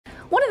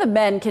One of the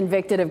men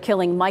convicted of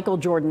killing Michael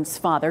Jordan's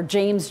father,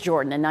 James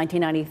Jordan, in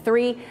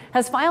 1993,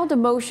 has filed a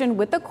motion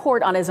with the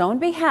court on his own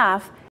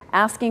behalf,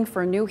 asking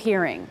for a new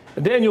hearing.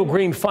 Daniel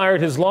Green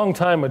fired his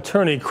longtime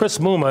attorney, Chris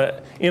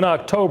Muma, in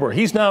October.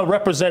 He's now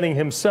representing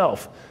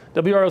himself.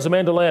 WRL's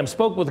Amanda Lamb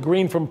spoke with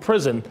Green from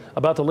prison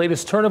about the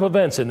latest turn of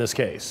events in this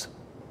case.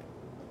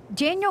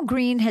 Daniel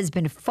Green has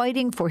been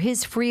fighting for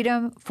his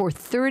freedom for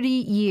 30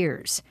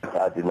 years.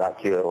 I did not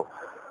kill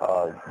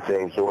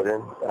James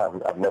Jordan.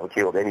 I've never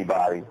killed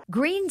anybody.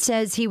 Green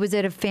says he was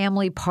at a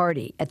family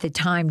party at the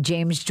time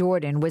James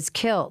Jordan was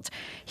killed.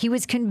 He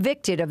was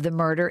convicted of the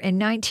murder in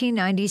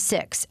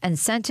 1996 and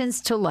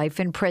sentenced to life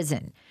in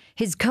prison.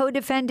 His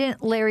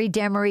co-defendant, Larry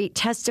Demery,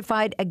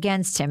 testified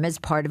against him as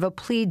part of a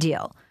plea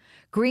deal.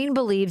 Green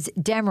believes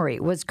Demery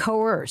was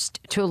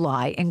coerced to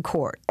lie in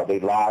court. They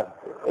lied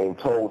and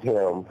told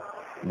him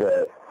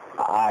that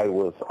I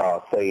was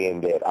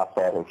saying that I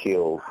saw him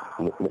kill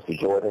Mr.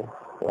 Jordan.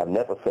 I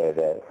never said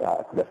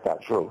that. That's not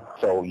true.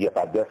 So, yes,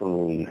 I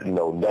definitely,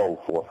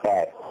 know for a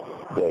fact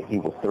that he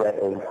was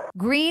threatened.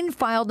 Green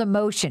filed a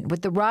motion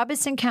with the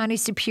Robeson County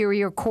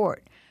Superior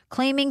Court,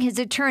 claiming his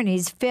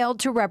attorneys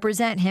failed to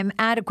represent him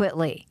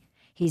adequately.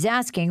 He's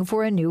asking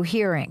for a new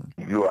hearing.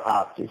 You're a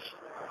hostage.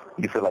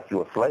 You feel like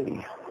you're a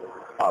slave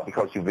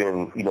because you've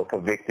been,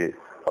 convicted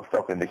of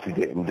something that you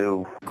didn't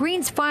do.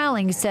 Green's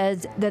filing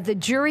says that the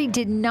jury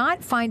did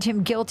not find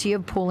him guilty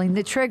of pulling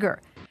the trigger.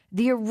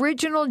 The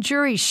original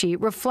jury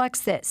sheet reflects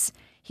this.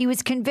 He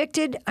was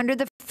convicted under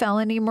the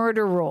felony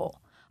murder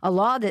rule, a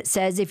law that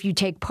says if you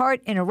take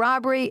part in a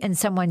robbery and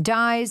someone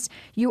dies,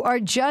 you are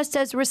just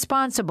as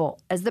responsible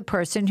as the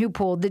person who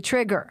pulled the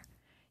trigger.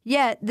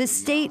 Yet the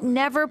state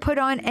never put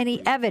on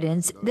any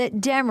evidence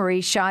that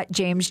Demery shot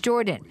James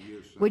Jordan,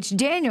 which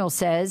Daniel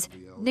says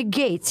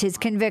negates his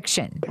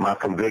conviction. My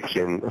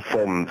conviction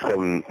from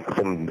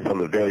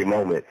the very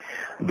moment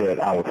that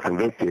I was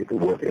convicted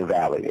was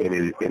invalid,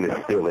 and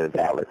it still is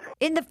valid.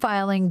 In the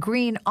filing,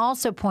 Green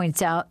also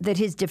points out that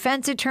his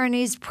defense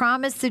attorneys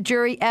promised the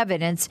jury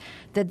evidence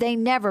that they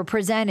never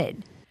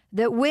presented,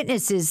 that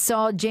witnesses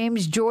saw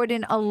James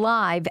Jordan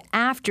alive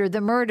after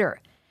the murder.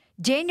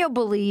 Daniel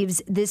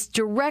believes this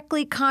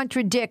directly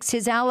contradicts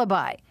his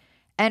alibi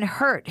and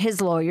hurt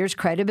his lawyer's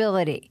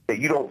credibility.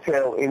 You don't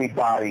tell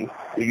anybody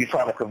that you're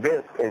trying to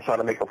convince and trying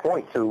to make a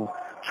point to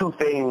two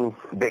things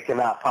that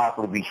cannot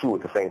possibly be true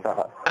at the same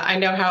time. I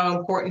know how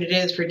important it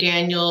is for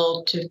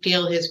Daniel to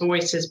feel his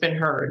voice has been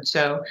heard.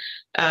 So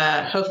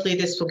hopefully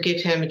this will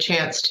give him a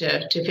chance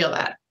to feel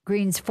that.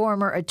 Green's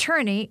former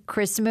attorney,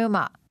 Chris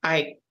Muma.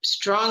 I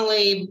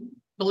strongly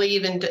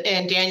believe in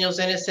Daniel's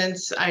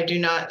innocence. I do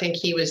not think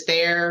he was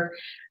there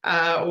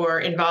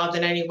or involved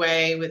in any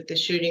way with the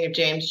shooting of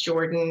James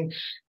Jordan.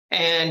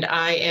 And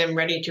I am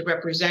ready to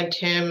represent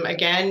him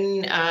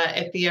again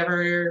if he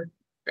ever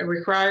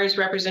requires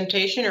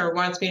representation or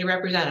wants me to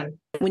represent him.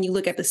 When you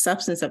look at the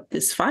substance of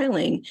this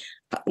filing,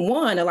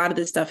 one, a lot of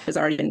this stuff has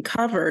already been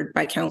covered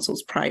by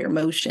counsel's prior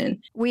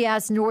motion. We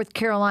asked North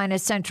Carolina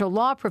Central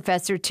Law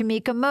professor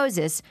Tamika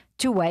Moses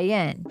to weigh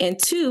in. And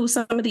two,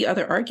 some of the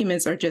other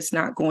arguments are just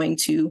not going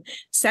to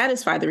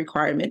satisfy the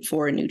requirement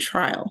for a new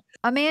trial.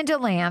 Amanda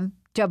Lamb,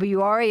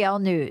 WRAL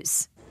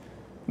News.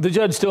 The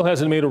judge still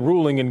hasn't made a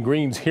ruling in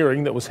Green's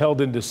hearing that was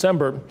held in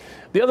December.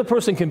 The other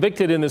person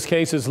convicted in this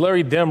case is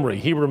Larry Demery.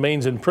 He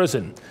remains in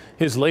prison.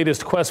 His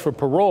latest quest for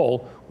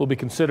parole will be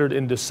considered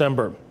in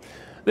December.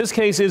 This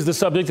case is the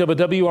subject of a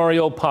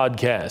WRAL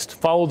podcast,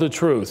 Follow the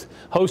Truth,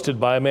 hosted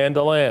by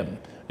Amanda Lamb.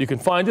 You can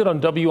find it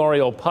on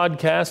WRAL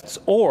Podcasts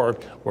or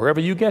wherever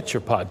you get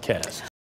your podcasts.